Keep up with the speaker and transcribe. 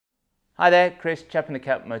Hi there, Chris, chap in the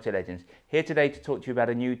cap, Motolegends, here today to talk to you about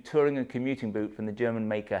a new touring and commuting boot from the German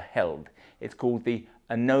maker Held. It's called the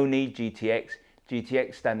Annone GTX,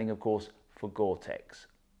 GTX standing of course for Gore-Tex.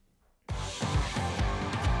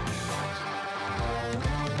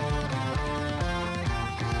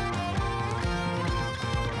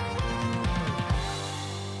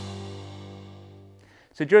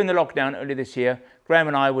 So during the lockdown earlier this year, Graham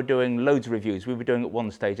and I were doing loads of reviews. We were doing at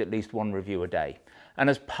one stage at least one review a day. And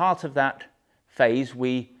as part of that phase,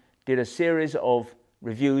 we did a series of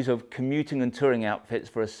reviews of commuting and touring outfits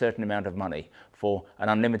for a certain amount of money. For an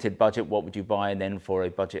unlimited budget, what would you buy? And then for a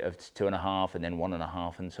budget of 2.5 and then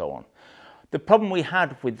 1.5 and so on. The problem we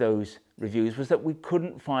had with those reviews was that we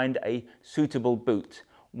couldn't find a suitable boot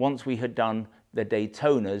once we had done the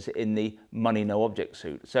Daytonas in the money no object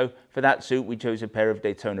suit. So for that suit we chose a pair of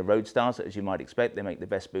Daytona Roadstars. As you might expect, they make the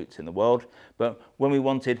best boots in the world. But when we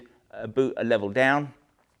wanted a boot a level down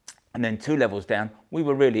and then 2 levels down, we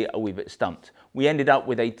were really a wee bit stumped. We ended up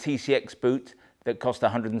with a TCX boot that cost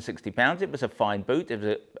 £160. It was a fine boot, it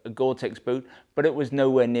was a Gore-Tex boot, but it was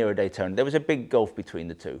nowhere near a Daytona. There was a big gulf between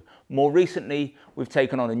the two. More recently, we've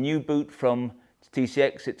taken on a new boot from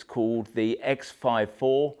TCX. It's called the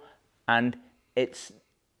X54, and it's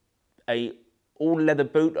a all leather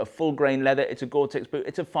boot, a full grain leather. It's a Gore-Tex boot.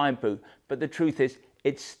 It's a fine boot, but the truth is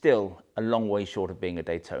it's still a long way short of being a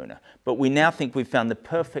Daytona. But we now think we've found the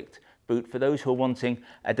perfect boot for those who are wanting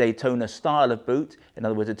a Daytona style of boot, in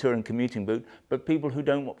other words a touring commuting boot, but for people who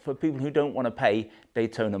don't want to pay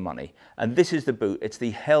Daytona money. And this is the boot. It's the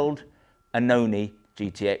Held Annone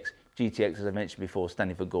GTX. GTX, as I mentioned before,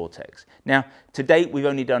 standing for Gore-Tex. Now, to date, we've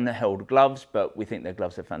only done the Held gloves, but we think their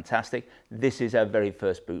gloves are fantastic. This is our very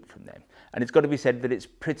first boot from them. And it's got to be said that it's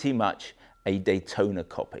pretty much a Daytona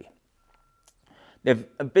copy. There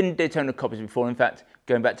have been Daytona copies before. In fact,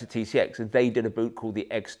 going back to TCX, they did a boot called the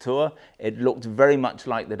X Tour. It looked very much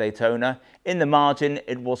like the Daytona. In the margin,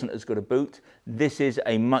 it wasn't as good a boot. This is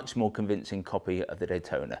a much more convincing copy of the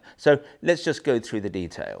Daytona. So let's just go through the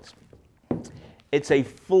details. It's a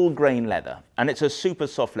full grain leather, and it's a super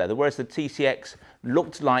soft leather, whereas the TCX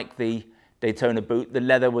looked like the Daytona boot. The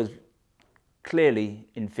leather was clearly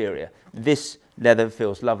inferior. This leather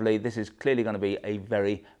feels lovely. This is clearly going to be a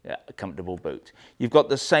very comfortable boot. You've got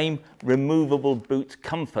the same removable boot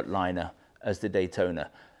comfort liner as the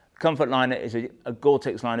Daytona. Comfort liner is a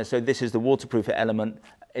Gore-Tex liner, so this is the waterproof element.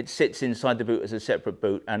 It sits inside the boot as a separate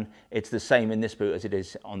boot, and it's the same in this boot as it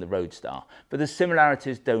is on the Roadstar. But the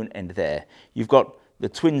similarities don't end there. You've got the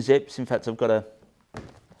twin zips. In fact, I've got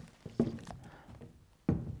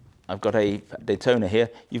a Daytona here.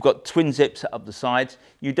 You've got twin zips up the sides.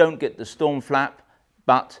 You don't get the storm flap,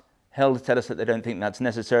 but Held tell us that they don't think that's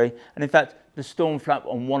necessary. And in fact, the storm flap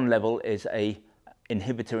on one level is an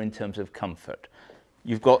inhibitor in terms of comfort.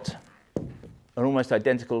 You've got an almost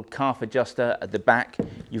identical calf adjuster at the back.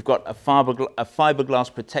 You've got a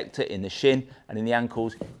fiberglass protector in the shin and in the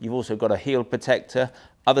ankles. You've also got a heel protector.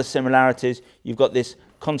 Other similarities, you've got this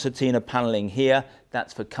Concertina paneling here.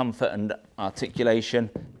 That's for comfort and articulation.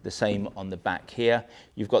 The same on the back here.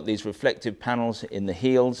 You've got these reflective panels in the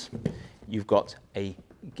heels. You've got a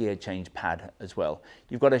gear change pad as well.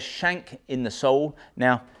 You've got a shank in the sole.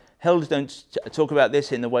 Now, Held don't talk about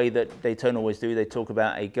this in the way that Daytona always do. They talk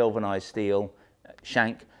about a galvanized steel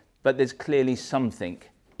shank, but there's clearly something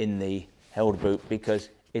in the Held boot because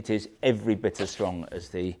it is every bit as strong as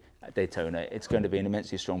the Daytona. It's going to be an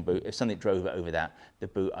immensely strong boot. If something drove over that, the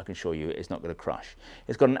boot, I can assure you, is not going to crush.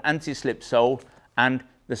 It's got an anti-slip sole, and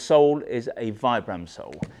the sole is a Vibram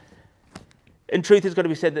sole. In truth, it's got to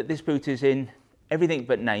be said that this boot is in everything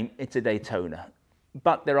but name. It's a Daytona.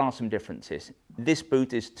 But there are some differences. This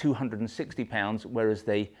boot is £260, whereas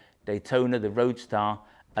the Daytona, the Roadstar,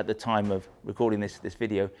 at the time of recording this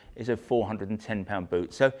video, is a £410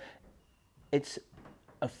 boot. So it's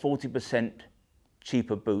a 40%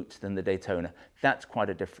 cheaper boot than the Daytona. That's quite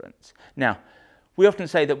a difference. Now, we often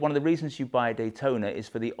say that one of the reasons you buy a Daytona is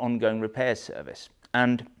for the ongoing repair service.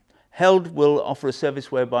 And Held will offer a service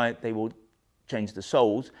whereby they will change the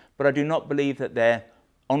soles, but I do not believe that their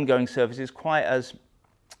ongoing service is quite as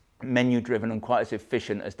menu driven and quite as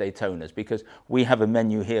efficient as Daytona's, because we have a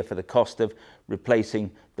menu here for the cost of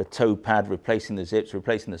replacing the toe pad, replacing the zips,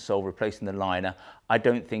 replacing the sole, replacing the liner. I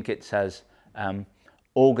don't think it's as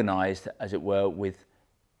organized, as it were, with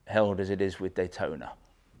Held as it is with Daytona.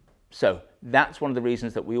 So that's one of the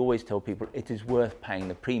reasons that we always tell people it is worth paying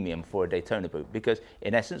the premium for a Daytona boot, because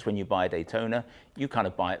in essence, when you buy a Daytona, you kind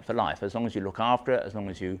of buy it for life. As long as you look after it, as long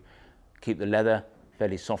as you keep the leather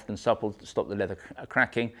fairly soft and supple to stop the leather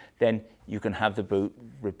cracking, then you can have the boot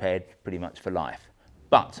repaired pretty much for life.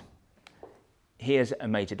 But here's a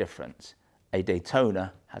major difference. A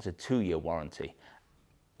Daytona has a 2-year warranty.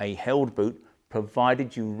 A Held boot,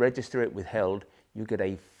 provided you register it with Held, you get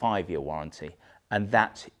a 5-year warranty. And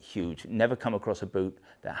that's huge. Never come across a boot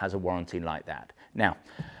that has a warranty like that. Now,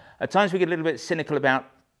 at times we get a little bit cynical about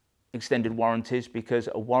extended warranties because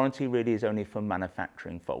a warranty really is only for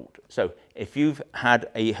manufacturing fault. So if you've had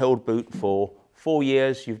a Held boot for 4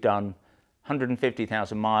 years, you've done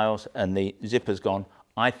 150,000 miles and the zipper's gone,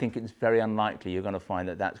 I think it's very unlikely you're going to find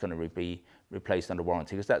that that's going to be replaced under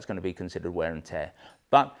warranty, because that's going to be considered wear and tear.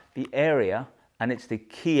 But the area, and it's the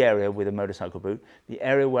key area with a motorcycle boot, the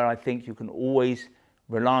area where I think you can always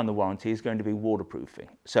rely on the warranty is going to be waterproofing.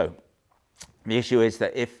 So the issue is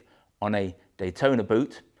that if on a Daytona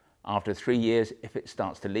boot, after 3 years, if it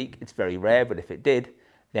starts to leak, it's very rare, but if it did,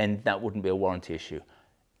 then that wouldn't be a warranty issue.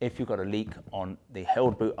 If you've got a leak on the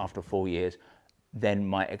Held boot after 4 years, then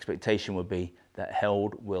my expectation would be that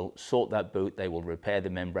Held will sort that boot, they will repair the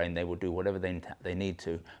membrane, they will do whatever they need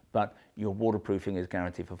to, but your waterproofing is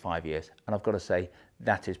guaranteed for 5 years. And I've got to say,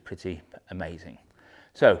 that is pretty amazing.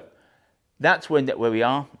 So that's where we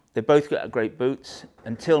are. They both got great boots.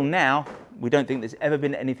 Until now, we don't think there's ever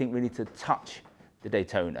been anything really to touch the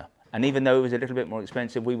Daytona. And even though it was a little bit more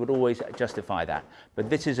expensive, we would always justify that. But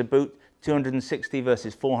this is a boot, 260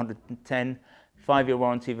 versus 410, 5-year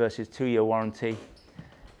warranty versus 2-year warranty.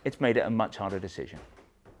 It's made it a much harder decision.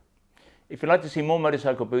 If you'd like to see more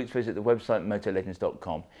motorcycle boots, visit the website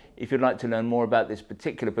motolegends.com. If you'd like to learn more about this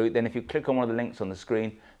particular boot, then if you click on one of the links on the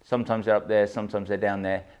screen, sometimes they're up there, sometimes they're down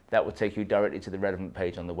there, that will take you directly to the relevant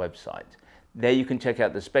page on the website. There you can check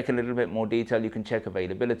out the spec in a little bit more detail, you can check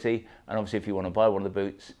availability, and obviously if you want to buy one of the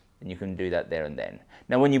boots, then you can do that there and then.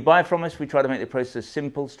 Now when you buy from us, we try to make the process as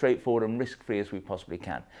simple, straightforward and risk-free as we possibly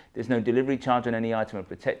can. There's no delivery charge on any item, and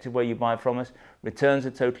protected where you buy from us. Returns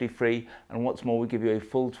are totally free, and what's more, we give you a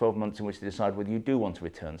full 12 months in which to decide whether you do want to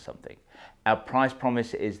return something. Our price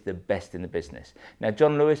promise is the best in the business. Now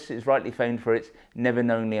John Lewis is rightly famed for its never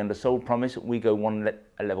knowingly undersold promise. We go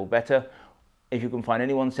a level better. If you can find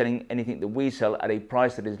anyone selling anything that we sell at a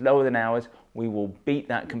price that is lower than ours, we will beat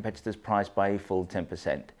that competitor's price by a full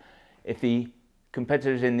 10%. If the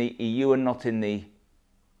competitor is in the EU and not in the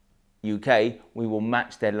UK, we will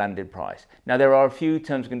match their landed price. Now there are a few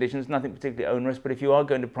terms and conditions, nothing particularly onerous, but if you are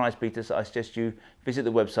going to price beat us, I suggest you visit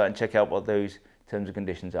the website and check out what those terms and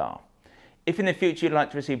conditions are. If in the future you'd like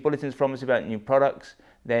to receive bulletins from us about new products,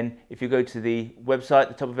 then if you go to the website, at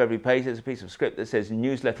the top of every page, there's a piece of script that says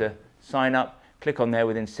newsletter, sign up. Click on there,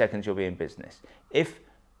 within seconds you'll be in business. If,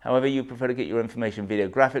 however, you prefer to get your information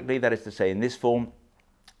videographically, that is to say in this form,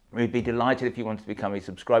 we'd be delighted if you want to become a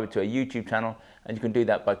subscriber to our YouTube channel, and you can do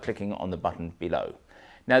that by clicking on the button below.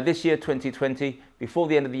 Now this year, 2020, before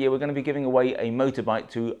the end of the year, we're going to be giving away a motorbike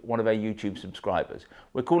to one of our YouTube subscribers.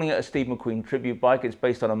 We're calling it a Steve McQueen tribute bike. It's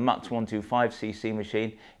based on a Mux 125cc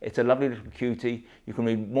machine. It's a lovely little cutie. You can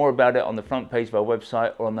read more about it on the front page of our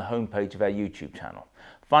website or on the home page of our YouTube channel.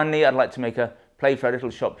 Finally, I'd like to make a play for our little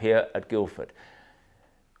shop here at Guildford.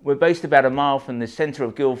 We're based about a mile from the centre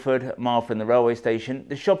of Guildford, a mile from the railway station.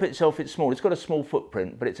 The shop itself is small. It's got a small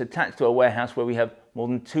footprint, but it's attached to a warehouse where we have more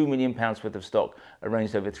than £2 million worth of stock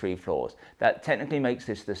arranged over 3 floors. That technically makes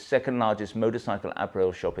this the second largest motorcycle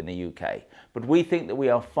apparel shop in the UK. But we think that we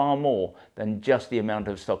are far more than just the amount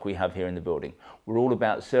of stock we have here in the building. We're all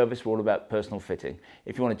about service, we're all about personal fitting.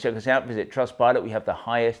 If you want to check us out, visit Trustpilot. We have the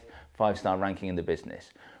highest 5-star ranking in the business.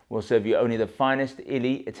 We'll serve you only the finest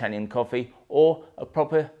illy Italian coffee or a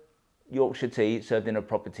proper Yorkshire tea served in a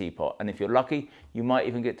proper teapot. And if you're lucky, you might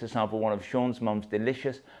even get to sample one of Sean's mum's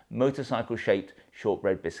delicious motorcycle-shaped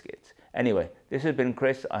shortbread biscuits. Anyway, this has been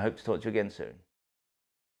Chris. I hope to talk to you again soon.